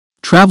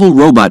Travel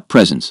Robot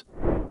Presence.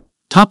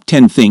 Top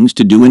 10 Things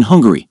to Do in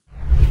Hungary.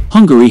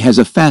 Hungary has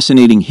a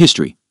fascinating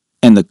history,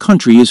 and the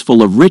country is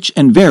full of rich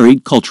and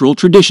varied cultural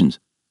traditions.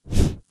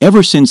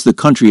 Ever since the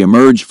country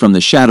emerged from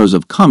the shadows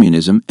of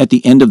communism at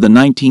the end of the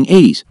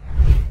 1980s,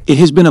 it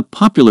has been a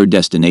popular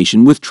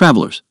destination with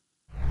travelers.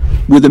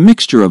 With a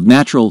mixture of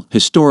natural,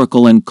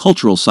 historical, and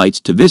cultural sites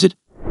to visit,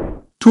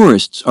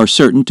 tourists are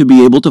certain to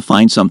be able to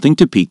find something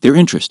to pique their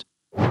interest.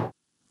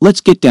 Let's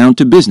get down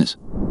to business.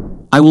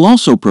 I will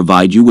also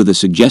provide you with a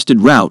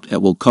suggested route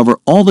that will cover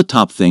all the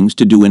top things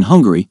to do in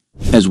Hungary,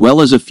 as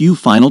well as a few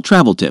final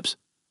travel tips.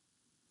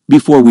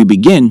 Before we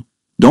begin,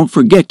 don't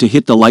forget to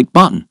hit the like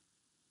button,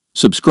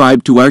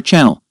 subscribe to our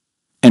channel,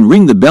 and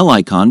ring the bell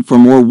icon for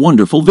more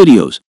wonderful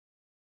videos.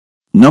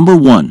 Number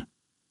 1.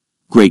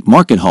 Great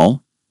Market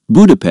Hall,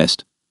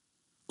 Budapest.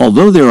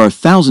 Although there are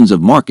thousands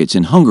of markets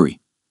in Hungary,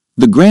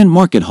 the Grand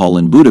Market Hall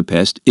in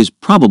Budapest is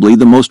probably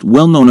the most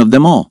well-known of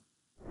them all.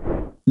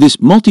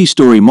 This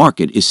multi-story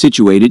market is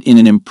situated in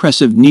an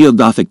impressive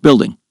neo-Gothic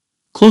building,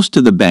 close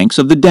to the banks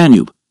of the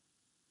Danube.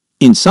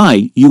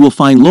 Inside, you will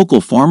find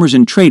local farmers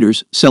and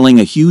traders selling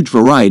a huge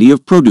variety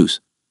of produce.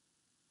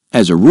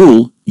 As a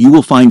rule, you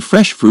will find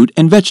fresh fruit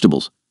and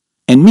vegetables,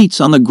 and meats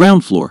on the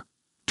ground floor,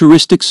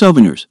 touristic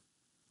souvenirs,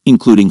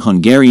 including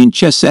Hungarian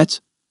chess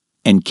sets,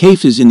 and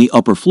cafes in the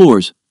upper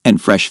floors,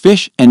 and fresh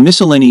fish and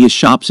miscellaneous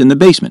shops in the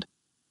basement,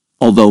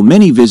 although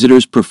many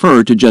visitors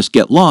prefer to just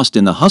get lost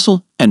in the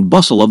hustle and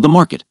bustle of the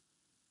market.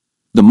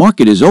 The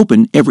market is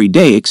open every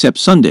day except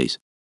Sundays.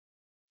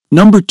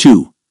 Number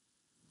 2.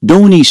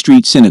 Dohonyi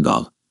Street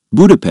Synagogue,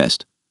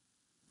 Budapest.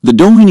 The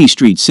Dohonyi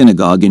Street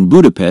Synagogue in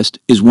Budapest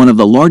is one of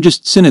the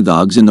largest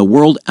synagogues in the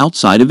world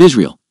outside of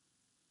Israel.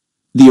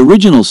 The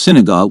original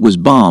synagogue was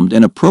bombed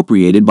and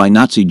appropriated by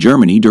Nazi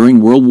Germany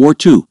during World War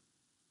II,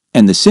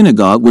 and the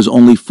synagogue was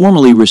only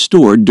formally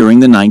restored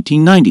during the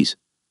 1990s.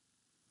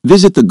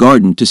 Visit the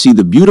garden to see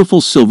the beautiful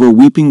silver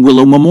weeping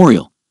willow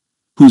memorial,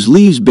 whose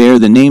leaves bear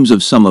the names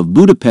of some of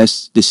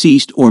Budapest's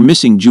deceased or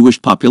missing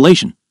Jewish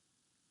population.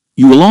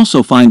 You will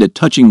also find a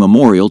touching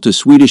memorial to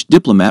Swedish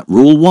diplomat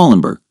Roel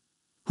Wallenberg,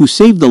 who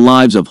saved the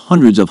lives of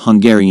hundreds of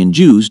Hungarian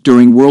Jews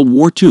during World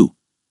War II.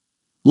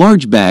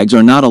 Large bags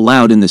are not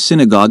allowed in the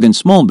synagogue and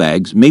small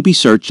bags may be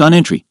searched on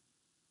entry,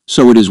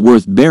 so it is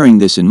worth bearing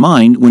this in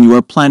mind when you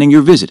are planning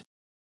your visit.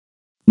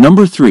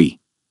 Number 3.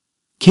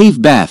 Cave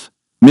Bath,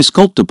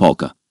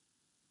 Miskoltapolka.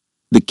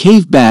 The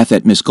cave bath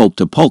at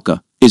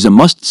Miskoltapolka is a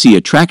must-see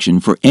attraction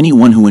for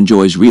anyone who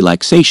enjoys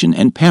relaxation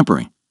and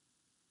pampering.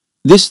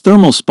 This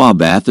thermal spa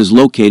bath is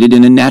located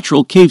in a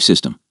natural cave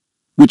system,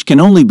 which can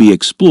only be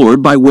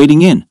explored by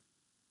wading in.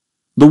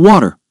 The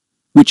water,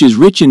 which is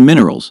rich in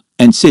minerals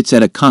and sits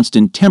at a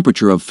constant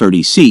temperature of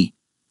 30 C,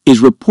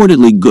 is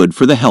reportedly good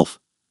for the health.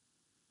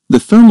 The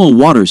thermal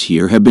waters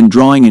here have been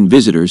drawing in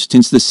visitors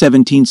since the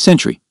 17th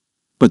century,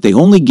 but they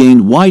only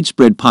gained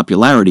widespread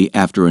popularity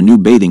after a new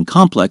bathing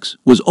complex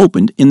was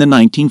opened in the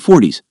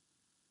 1940s.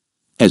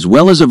 As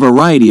well as a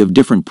variety of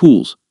different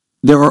pools,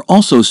 there are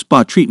also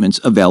spa treatments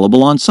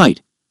available on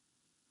site.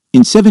 In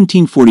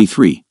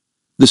 1743,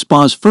 the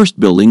spa's first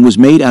building was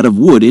made out of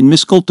wood in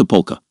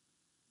Miskoltapolka.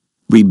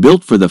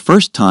 Rebuilt for the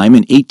first time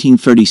in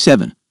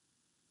 1837,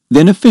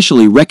 then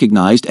officially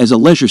recognized as a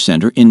leisure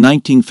center in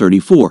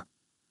 1934.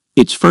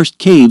 Its first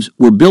caves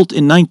were built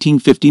in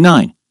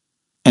 1959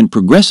 and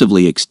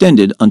progressively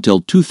extended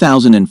until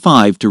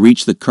 2005 to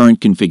reach the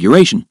current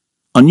configuration,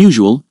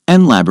 unusual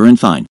and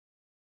labyrinthine.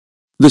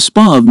 The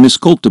Spa of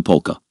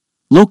Miskoltapolka,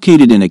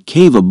 located in a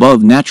cave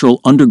above natural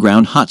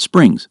underground hot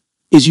springs,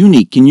 is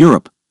unique in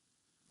Europe.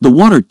 The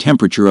water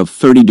temperature of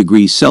 30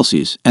 degrees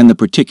Celsius and the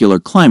particular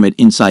climate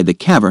inside the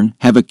cavern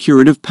have a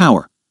curative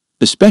power,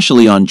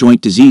 especially on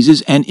joint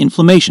diseases and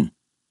inflammation.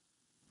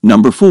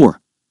 Number 4.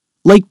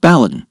 Lake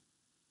Balaton.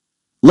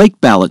 Lake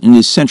Balaton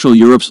is Central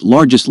Europe's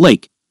largest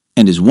lake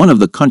and is one of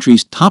the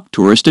country's top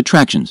tourist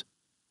attractions.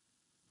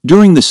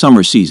 During the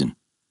summer season,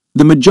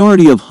 the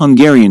majority of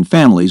Hungarian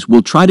families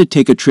will try to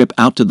take a trip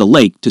out to the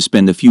lake to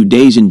spend a few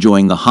days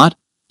enjoying the hot,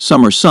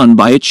 summer sun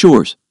by its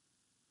shores.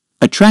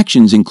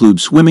 Attractions include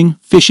swimming,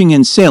 fishing,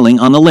 and sailing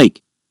on the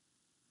lake.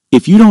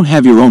 If you don't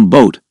have your own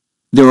boat,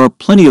 there are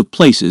plenty of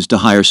places to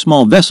hire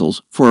small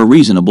vessels for a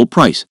reasonable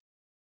price.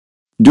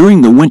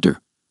 During the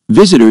winter,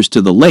 visitors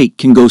to the lake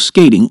can go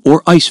skating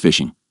or ice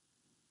fishing.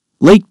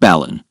 Lake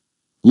Balaton,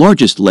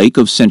 largest lake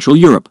of Central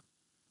Europe,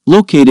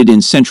 located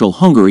in central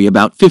Hungary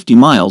about 50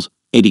 miles,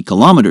 80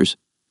 kilometers,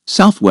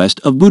 southwest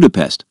of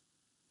Budapest.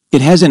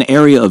 It has an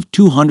area of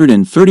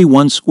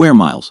 231 square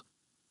miles,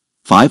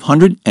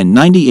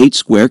 598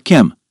 square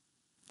km,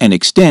 and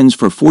extends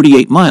for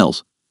 48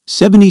 miles,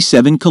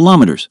 77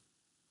 kilometers,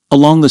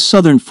 along the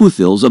southern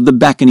foothills of the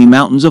Bacani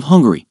Mountains of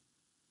Hungary.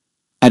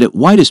 At its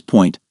widest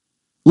point,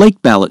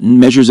 Lake Balaton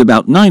measures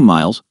about 9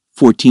 miles,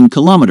 14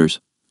 kilometers,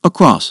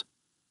 across.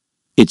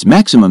 Its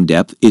maximum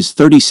depth is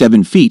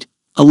 37 feet,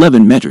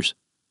 11 meters.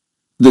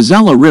 The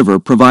Zala River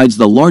provides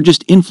the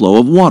largest inflow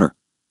of water.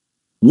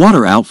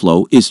 Water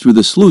outflow is through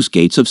the sluice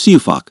gates of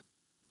Siufok,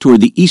 toward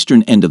the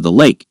eastern end of the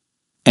lake,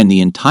 and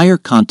the entire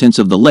contents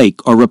of the lake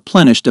are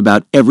replenished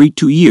about every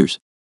 2 years.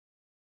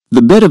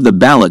 The bed of the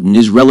Balaton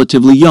is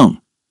relatively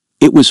young.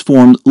 It was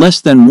formed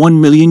less than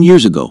 1 million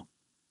years ago.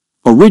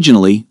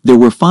 Originally, there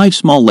were 5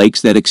 small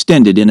lakes that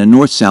extended in a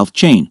north-south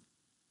chain,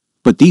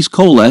 but these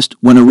coalesced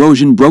when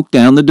erosion broke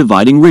down the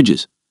dividing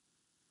ridges.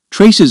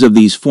 Traces of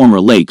these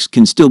former lakes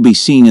can still be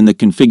seen in the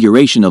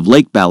configuration of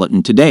Lake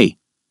Balaton today,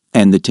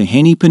 and the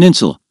Tihany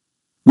Peninsula,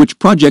 which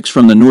projects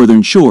from the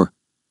northern shore,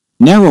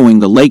 narrowing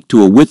the lake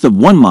to a width of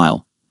 1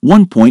 mile,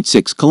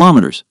 1.6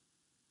 kilometers,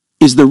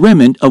 is the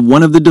remnant of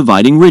one of the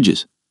dividing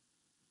ridges.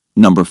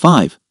 Number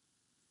 5.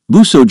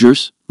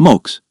 Busojurs,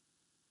 Mokes.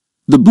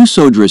 The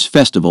Busojurs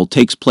festival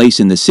takes place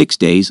in the 6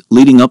 days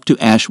leading up to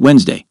Ash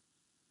Wednesday.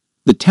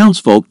 The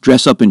townsfolk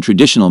dress up in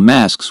traditional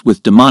masks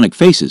with demonic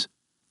faces,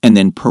 and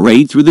then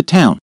parade through the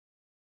town.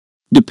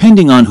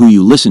 Depending on who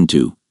you listen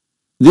to,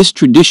 this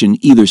tradition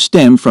either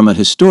stemmed from a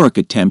historic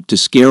attempt to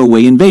scare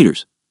away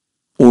invaders,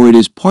 or it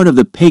is part of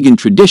the pagan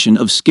tradition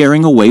of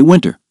scaring away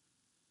winter.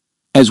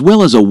 As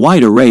well as a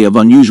wide array of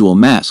unusual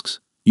masks,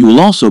 you will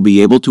also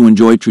be able to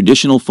enjoy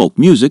traditional folk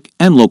music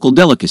and local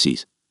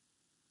delicacies.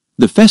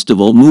 The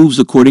festival moves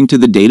according to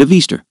the date of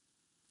Easter,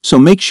 so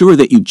make sure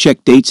that you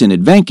check dates in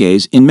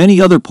advance in many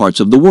other parts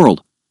of the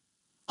world.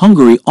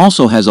 Hungary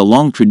also has a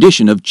long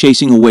tradition of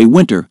chasing away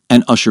winter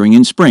and ushering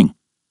in spring,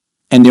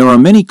 and there are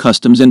many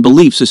customs and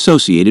beliefs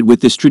associated with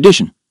this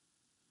tradition.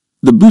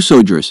 The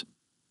Busojurs,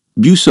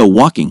 Buso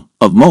walking,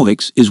 of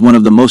Mohawks is one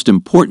of the most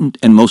important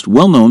and most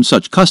well-known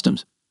such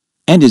customs,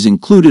 and is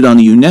included on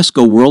the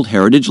UNESCO World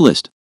Heritage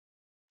List.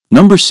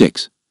 Number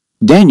 6.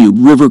 Danube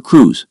River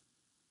Cruise.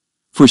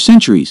 For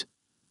centuries,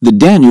 the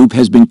Danube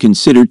has been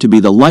considered to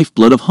be the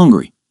lifeblood of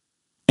Hungary,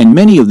 and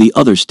many of the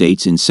other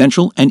states in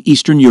Central and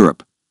Eastern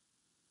Europe.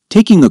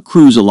 Taking a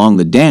cruise along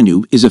the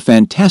Danube is a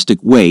fantastic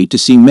way to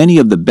see many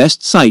of the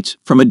best sights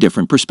from a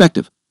different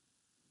perspective.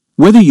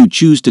 Whether you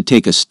choose to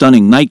take a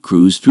stunning night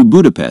cruise through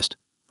Budapest,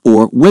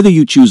 or whether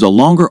you choose a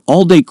longer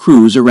all-day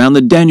cruise around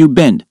the Danube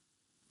Bend,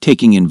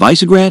 taking in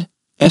Visegrad,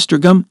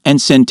 Esztergom, and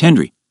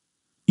Szentendre,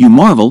 you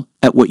marvel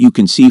at what you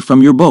can see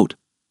from your boat.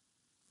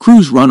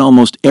 Crews run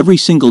almost every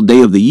single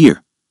day of the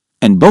year,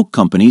 and boat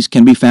companies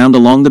can be found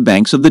along the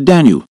banks of the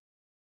Danube.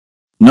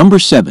 Number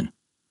 7.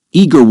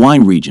 Eger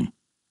Wine Region.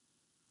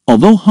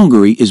 Although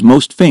Hungary is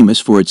most famous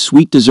for its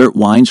sweet dessert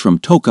wines from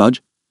Tokaj,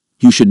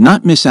 you should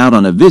not miss out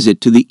on a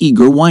visit to the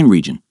Eger Wine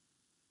Region.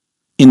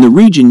 In the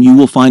region you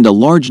will find a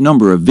large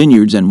number of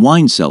vineyards and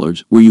wine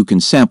cellars where you can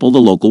sample the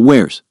local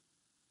wares.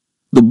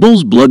 The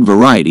bull's blood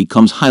variety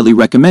comes highly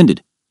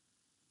recommended.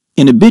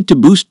 In a bid to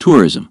boost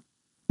tourism,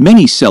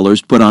 many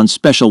cellars put on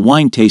special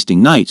wine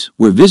tasting nights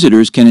where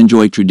visitors can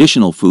enjoy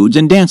traditional foods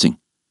and dancing,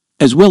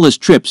 as well as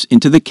trips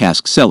into the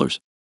cask cellars.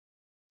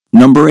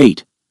 Number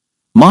 8.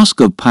 Mosque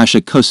of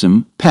Pasha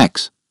Kusim,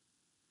 Peks.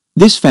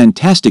 This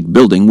fantastic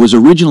building was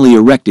originally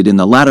erected in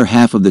the latter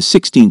half of the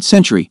 16th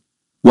century,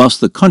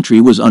 whilst the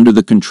country was under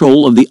the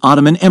control of the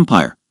Ottoman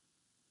Empire.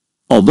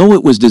 Although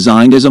it was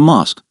designed as a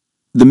mosque,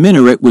 the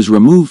minaret was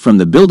removed from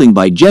the building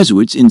by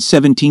Jesuits in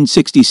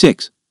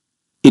 1766.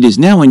 It is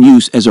now in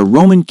use as a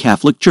Roman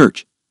Catholic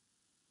church.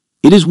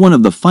 It is one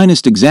of the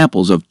finest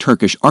examples of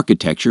Turkish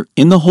architecture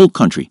in the whole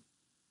country.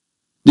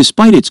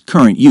 Despite its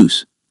current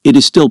use, it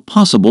is still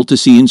possible to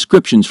see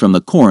inscriptions from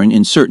the Koran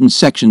in certain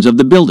sections of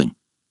the building.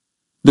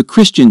 The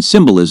Christian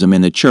symbolism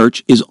in the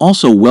church is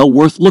also well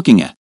worth looking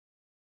at.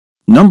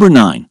 Number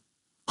 9.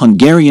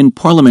 Hungarian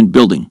Parliament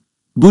Building,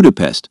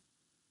 Budapest.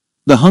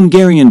 The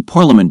Hungarian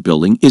Parliament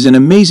Building is an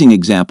amazing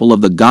example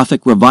of the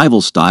Gothic Revival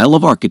style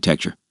of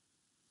architecture.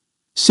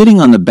 Sitting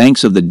on the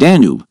banks of the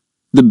Danube,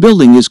 the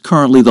building is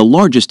currently the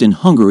largest in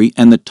Hungary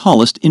and the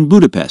tallest in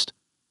Budapest.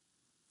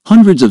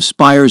 Hundreds of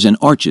spires and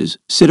arches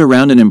sit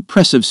around an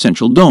impressive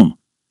central dome,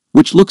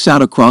 which looks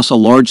out across a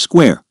large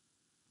square,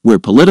 where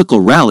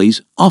political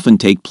rallies often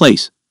take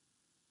place.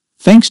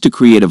 Thanks to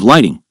creative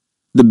lighting,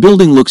 the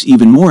building looks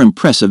even more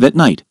impressive at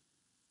night.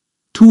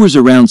 Tours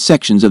around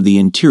sections of the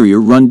interior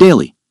run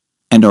daily,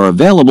 and are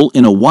available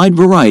in a wide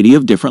variety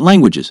of different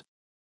languages.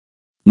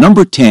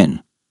 Number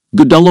 10.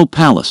 Godullo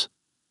Palace.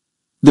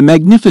 The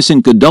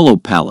magnificent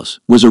Godullo Palace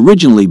was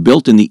originally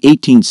built in the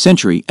 18th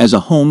century as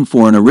a home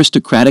for an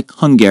aristocratic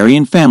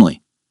Hungarian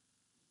family.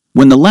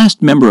 When the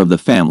last member of the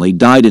family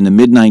died in the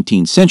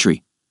mid-19th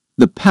century,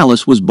 the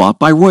palace was bought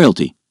by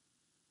royalty.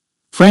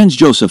 Franz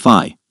Joseph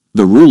I,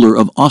 the ruler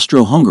of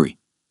Austro-Hungary,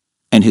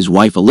 and his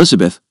wife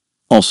Elizabeth,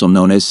 also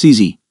known as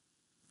Szécely,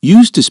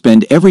 used to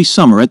spend every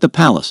summer at the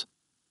palace.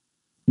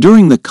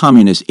 During the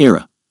communist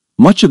era,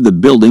 much of the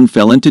building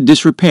fell into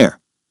disrepair,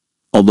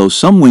 although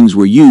some wings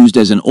were used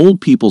as an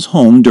old people's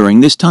home during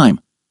this time.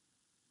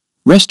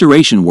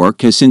 Restoration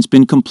work has since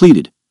been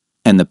completed,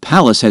 and the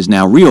palace has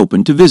now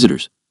reopened to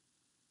visitors.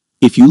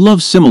 If you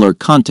love similar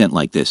content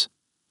like this,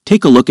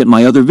 take a look at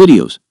my other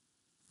videos.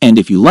 And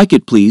if you like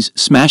it, please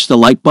smash the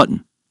like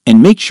button,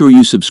 and make sure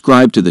you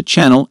subscribe to the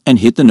channel and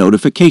hit the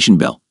notification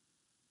bell.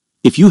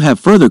 If you have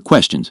further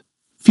questions,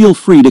 feel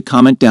free to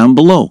comment down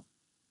below.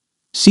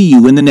 See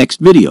you in the next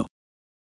video.